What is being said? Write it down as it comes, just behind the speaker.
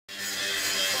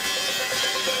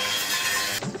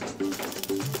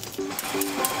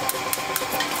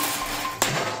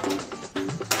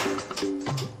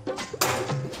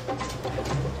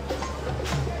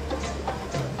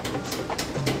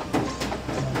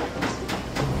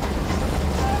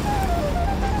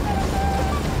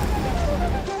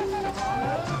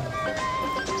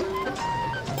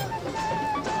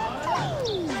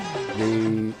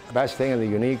best thing and the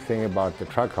unique thing about the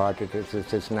truck art is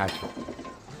it's natural.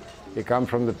 It comes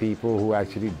from the people who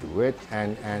actually do it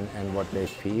and what they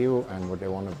feel and what they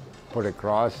want to put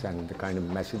across and the kind of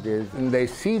messages. And they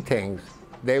see things,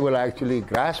 they will actually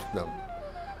grasp them.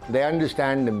 They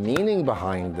understand the meaning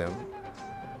behind them.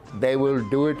 They will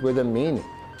do it with a meaning.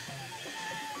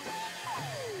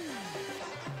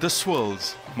 The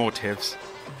swirls, motifs,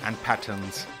 and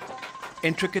patterns,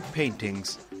 intricate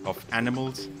paintings of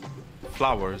animals,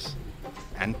 flowers,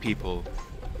 and people.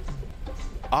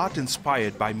 Art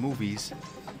inspired by movies,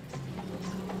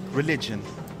 religion,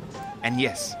 and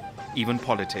yes, even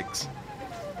politics.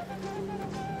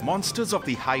 Monsters of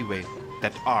the highway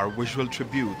that are visual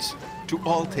tributes to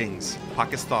all things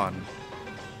Pakistan.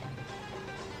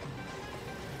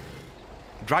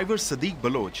 Driver Sadiq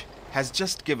Baloch has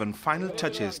just given final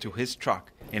touches to his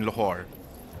truck in Lahore.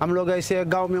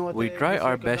 We try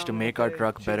our best to make our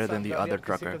truck better than the other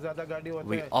trucker.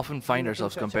 We often find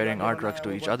ourselves comparing our trucks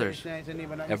to each other's.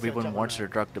 Everyone wants their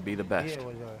truck to be the best.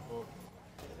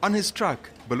 On his truck,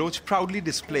 Baloch proudly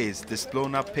displays this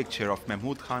blown-up picture of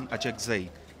Mahmud Khan Achakzai,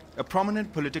 a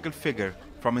prominent political figure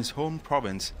from his home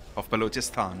province of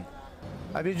Balochistan.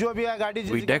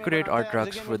 We decorate our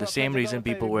trucks for the same reason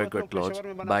people wear good clothes,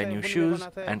 buy new shoes,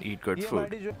 and eat good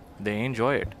food. They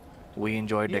enjoy it. We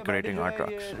enjoy decorating our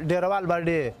trucks.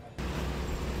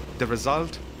 The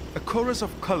result, a chorus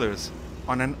of colors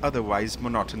on an otherwise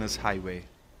monotonous highway.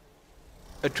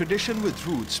 A tradition with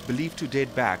roots believed to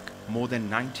date back more than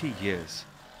 90 years.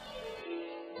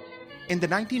 In the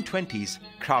 1920s,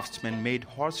 craftsmen made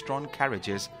horse-drawn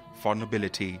carriages for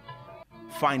nobility.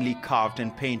 Finely carved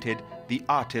and painted, the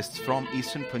artists from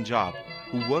eastern Punjab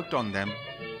who worked on them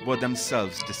were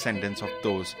themselves descendants of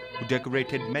those who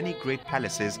decorated many great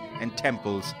palaces and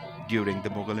temples during the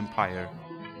Mughal Empire.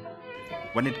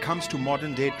 When it comes to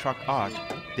modern-day truck art,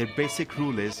 their basic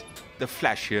rule is the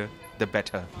flashier, the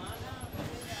better.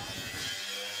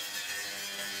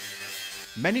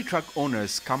 Many truck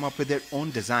owners come up with their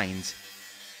own designs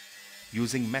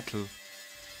using metal,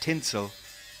 tinsel,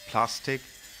 plastic,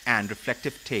 and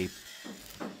reflective tape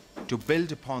to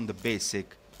build upon the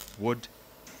basic wood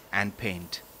and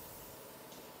paint.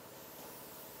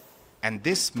 And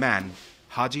this man,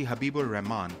 HAJI HABIB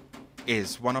REHMAN,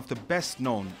 is one of the best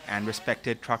known and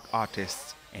respected truck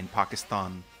artists in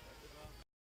Pakistan.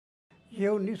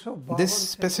 This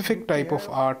specific type of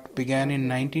art began in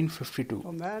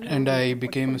 1952 and I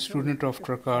became a student of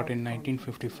truck art in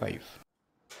 1955.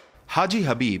 HAJI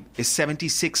HABIB is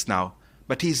 76 now,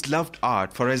 but he's loved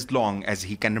art for as long as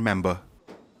he can remember.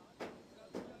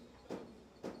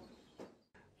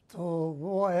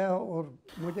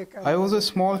 I was a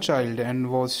small child and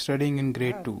was studying in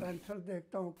grade 2.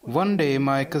 One day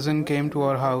my cousin came to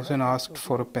our house and asked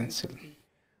for a pencil.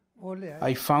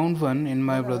 I found one in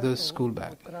my brother's school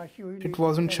bag. It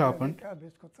wasn't sharpened.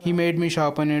 He made me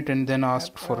sharpen it and then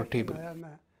asked for a table.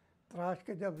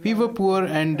 We were poor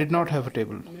and did not have a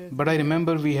table, but I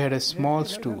remember we had a small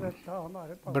stool,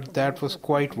 but that was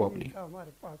quite wobbly.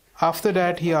 After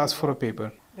that, he asked for a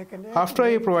paper. After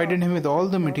I provided him with all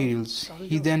the materials,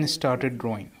 he then started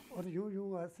drawing.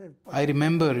 I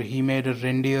remember he made a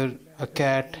reindeer, a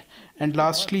cat, and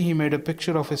lastly he made a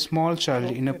picture of a small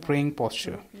child in a praying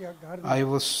posture. I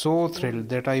was so thrilled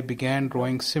that I began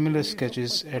drawing similar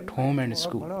sketches at home and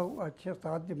school.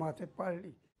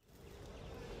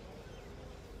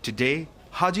 Today,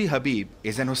 HAJI HABIB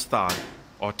is an ustad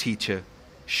or teacher,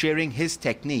 sharing his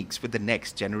techniques with the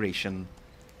next generation.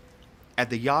 At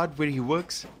the yard where he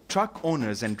works, truck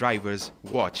owners and drivers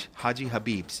watch HAJI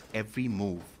HABIB's every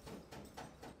move.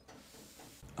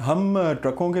 हम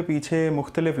ट्रकों के पीछे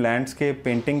मुख्तलिफ lands के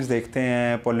paintings देखते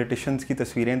हैं, politicians की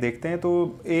तस्वीरें देखते हैं,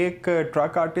 तो एक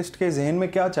ट्रक आर्टिस्ट के जहन में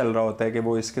क्या चल रहा होता है कि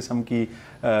वो इस किस्म की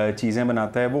चीज़ें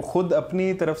बनाता है? वो खुद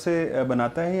अपनी तरफ से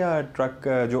बनाता है या ट्रक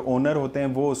जो ओनर होते हैं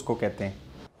वो उसको कहते हैं?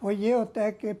 वो ये होता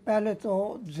है कि पहले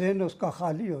तो जहन उसका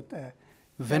खाली होता है.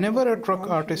 Whenever a truck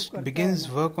artist begins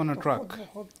work on a truck,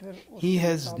 he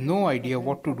has no idea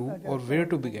what to do or where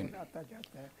to begin.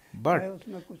 But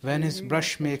when his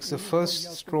brush makes the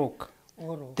first stroke,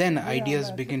 then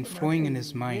ideas begin flowing in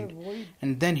his mind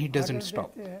and then he doesn't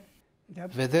stop.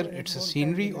 Whether it's a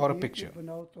scenery or a picture.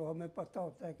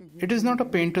 It is not a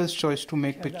painter's choice to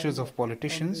make pictures of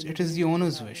politicians, it is the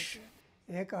owner's wish.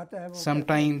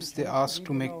 Sometimes they ask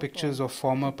to make pictures of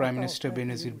former Prime Minister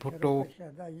Benazir Bhutto,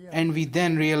 and we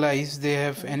then realize they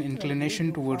have an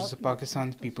inclination towards the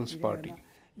Pakistan People's Party.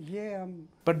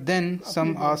 But then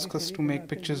some ask us to make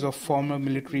pictures of former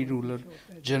military ruler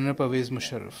General Pervez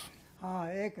Musharraf.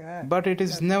 But it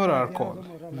is never our call.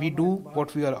 We do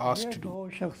what we are asked to do.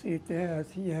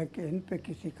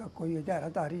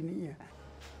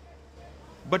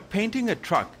 But painting a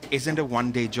truck isn't a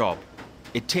one-day job.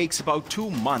 It takes about 2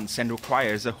 months and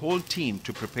requires a whole team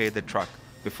to prepare the truck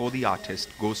before the artist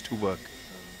goes to work.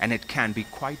 And it can be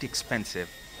quite expensive.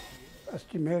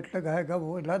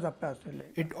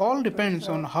 It all depends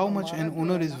on how much an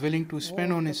owner is willing to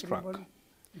spend on his truck.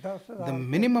 The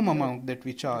minimum amount that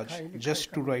we charge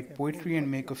just to write poetry and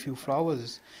make a few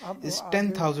flowers is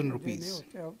 10,000 rupees.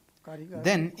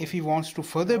 Then, if he wants to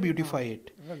further beautify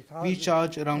it, we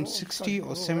charge around 60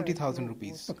 or 70,000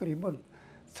 rupees.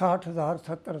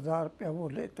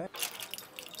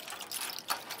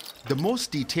 The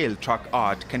most detailed truck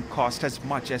art can cost as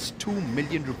much as 2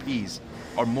 million rupees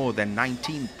or more than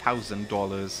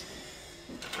 $19,000.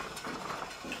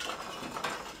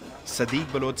 Sadiq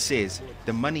Balod says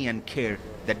the money and care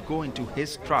that go into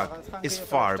his truck is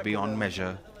far beyond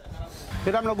measure.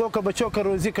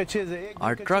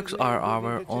 Our trucks are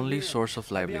our only source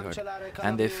of livelihood,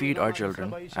 and they feed our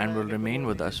children and will remain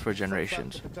with us for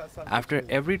generations. After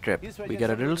every trip, we get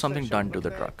a little something done to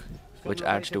the truck, which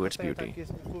adds to its beauty.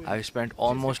 I've spent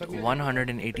almost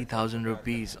 180,000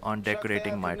 rupees on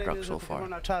decorating my truck so far.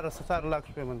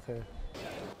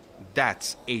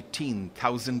 That's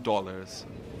 $18,000.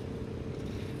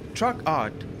 Truck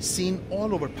art, seen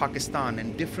all over Pakistan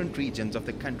and different regions of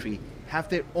the country, have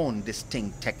their own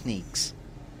distinct techniques.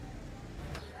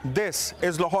 This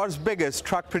is Lahore's biggest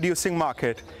truck producing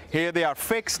market. Here they are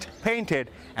fixed, painted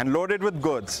and loaded with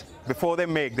goods before they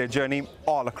make their journey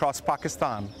all across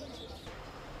Pakistan.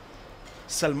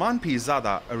 Salman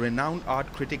Pirzada, a renowned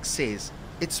art critic, says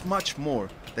it's much more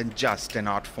than just an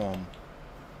art form.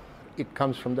 It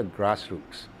comes from the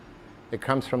grassroots. It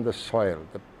comes from the soil.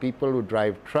 The people who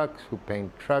drive trucks, who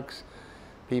paint trucks,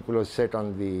 people who sit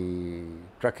on the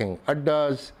trucking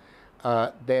addas,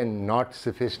 they're not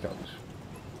sophistos.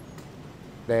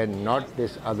 They're not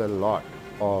this other lot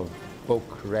of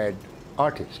book-read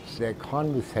artists. Their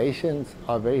conversations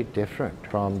are very different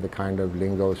from the kind of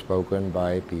lingo spoken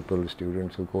by people,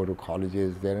 students who go to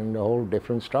colleges. They're in a whole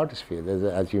different stratosphere.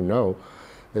 As you know,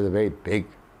 there's a very big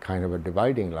kind of a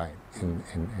dividing line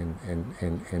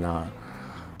in our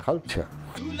culture.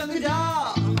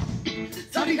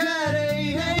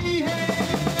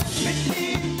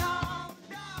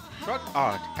 Truck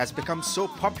art has become so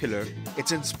popular,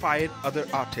 it's inspired other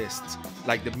artists,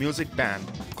 like the music band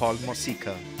called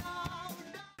Mosika.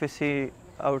 If you see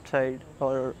outside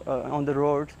or on the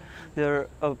roads, there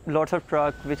are lots of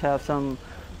trucks which have some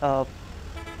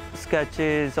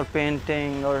sketches or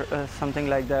painting or something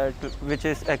like that, which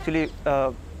is actually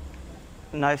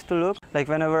nice to look. Like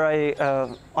whenever I,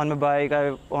 on my bike,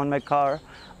 on my car,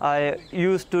 I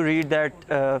used to read that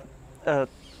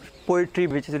poetry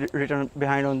which is written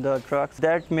behind on the trucks.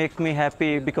 That makes me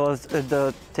happy because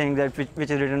the thing that which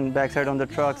is written backside on the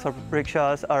trucks or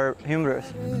rickshaws are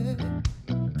humorous.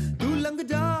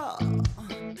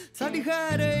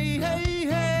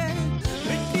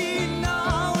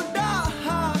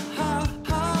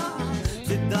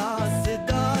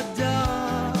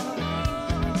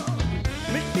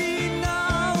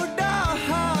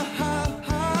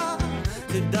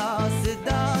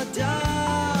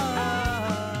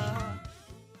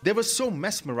 They were so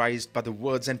mesmerized by the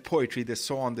words and poetry they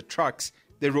saw on the trucks,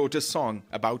 they wrote a song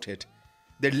about it.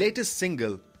 Their latest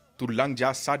single, Tu Lang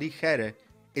Ja Sadi Khaire,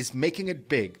 is making it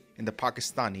big in the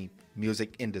Pakistani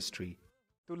music industry.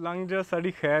 Tu Lang Ja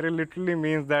Sadi Khaire literally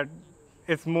means that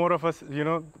it's more of a,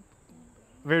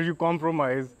 where you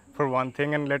compromise for one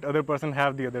thing and let other person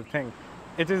have the other thing.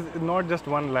 It is not just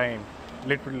one line,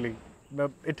 literally.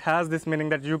 It has this meaning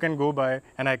that you can go by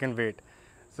and I can wait.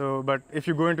 So, but if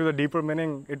you go into the deeper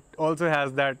meaning, it also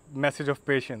has that message of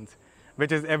patience,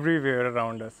 which is everywhere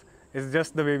around us. It's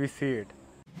just the way we see it.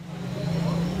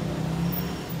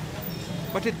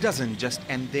 But it doesn't just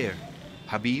end there.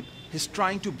 Habib is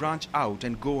trying to branch out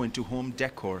and go into home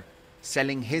decor,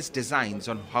 selling his designs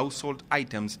on household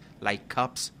items like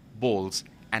cups, bowls,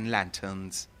 and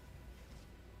lanterns.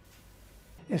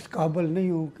 With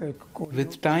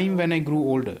time, when I grew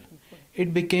older,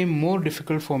 it became more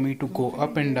difficult for me to go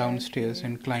up and down stairs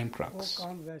and climb trucks.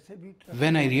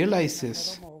 When I realized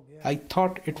this, I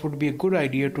thought it would be a good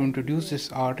idea to introduce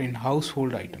this art in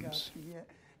household items.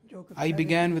 I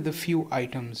began with a few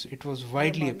items. It was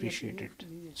widely appreciated.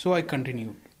 So I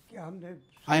continued.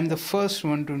 I am the first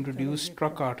one to introduce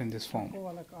truck art in this form.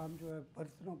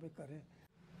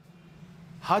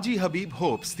 HAJI Habib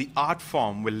hopes the art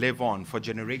form will live on for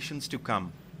generations to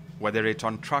come, whether it's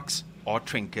on trucks or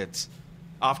trinkets.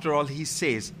 After all, he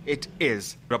says it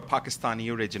is a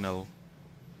Pakistani original.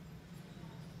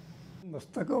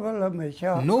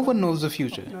 No one knows the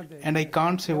future, and I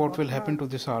can't say what will happen to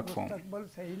this art form.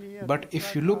 But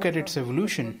if you look at its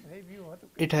evolution,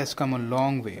 it has come a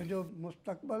long way,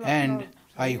 and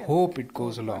I hope it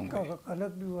goes a long way.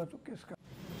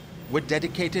 With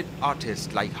dedicated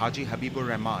artists like Haji Habib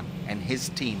REHMAN and his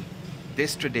team,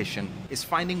 this tradition is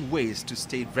finding ways to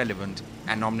stay relevant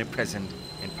and omnipresent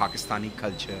in Pakistani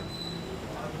culture.